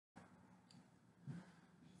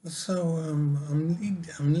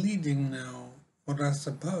I'm leading now what I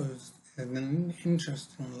suppose is an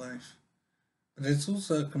interesting life, but it's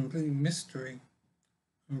also a complete mystery.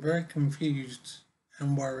 I'm very confused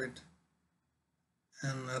and worried,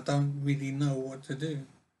 and I don't really know what to do.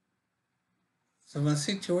 So my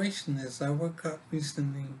situation is I woke up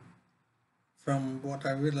recently from what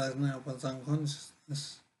I realize now was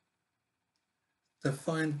unconsciousness to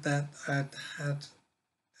find that I'd had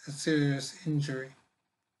a serious injury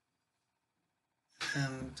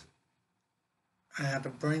and I had a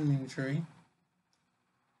brain injury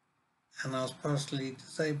and I was partially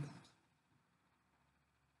disabled.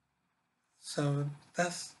 So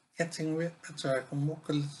that's getting a bit better. I can walk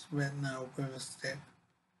a little bit now with a stick.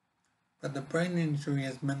 But the brain injury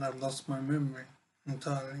has meant I've lost my memory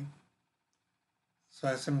entirely. So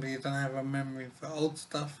I simply don't have a memory for old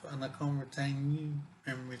stuff and I can't retain new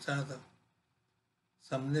memories either.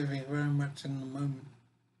 So I'm living very much in the moment.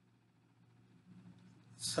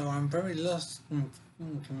 So I'm very lost and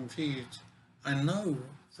confused. I know,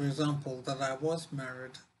 for example, that I was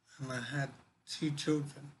married and I had two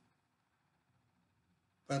children.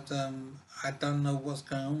 But I don't know what's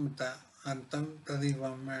going on with that. I don't believe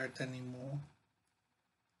I'm married anymore,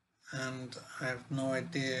 and I have no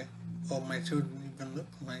idea what my children even look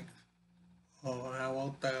like, or how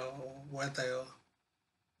old they are, or where they are.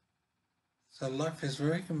 So life is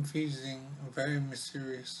very confusing and very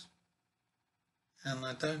mysterious, and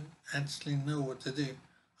I don't actually know what to do.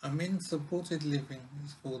 I'm in supported living,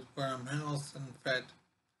 it's called, where I'm housed and fed,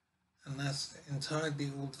 and that's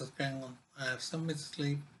entirely all that's going on. I have somewhere to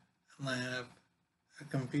sleep, and I have a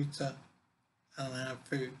computer, and I have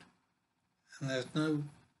food. And there's no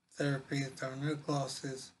therapy, there are no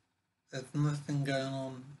classes, there's nothing going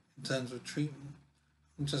on in terms of treatment.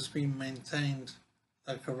 I'm just being maintained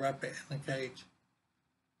like a rabbit in a cage.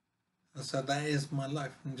 And so that is my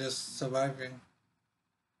life. I'm just surviving.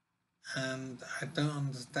 And I don't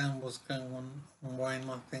understand what's going on and why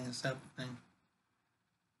nothing is happening.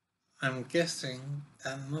 I'm guessing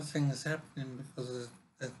that nothing is happening because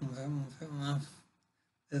there's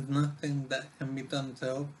nothing that can be done to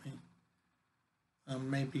help me.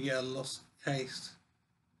 Maybe a lost case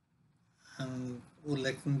and all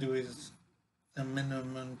they can do is the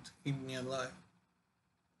minimum to keep me alive.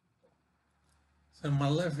 So my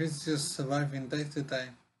life is just surviving day to day,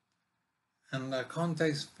 and I can't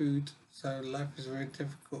taste food, so life is very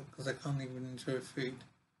difficult because I can't even enjoy food.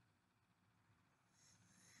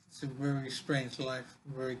 It's a very strange life,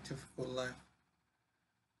 very difficult life.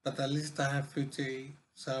 But at least I have food to eat,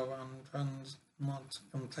 so I'm trying not to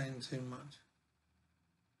complain too much.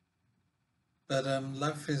 But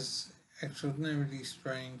life is extraordinarily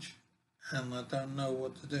strange, and I don't know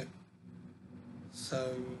what to do.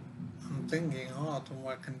 So I'm thinking hard on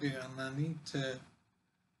what I can do, and I need to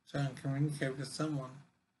try and communicate with someone.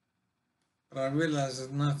 But I realise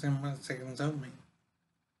there's nothing much they can tell me.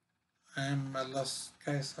 I am a lost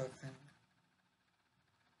case, I think.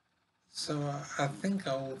 So I think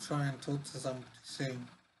I will try and talk to somebody soon.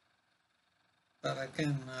 But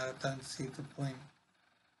again, I don't see the point.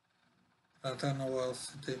 I don't know what else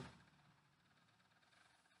to do.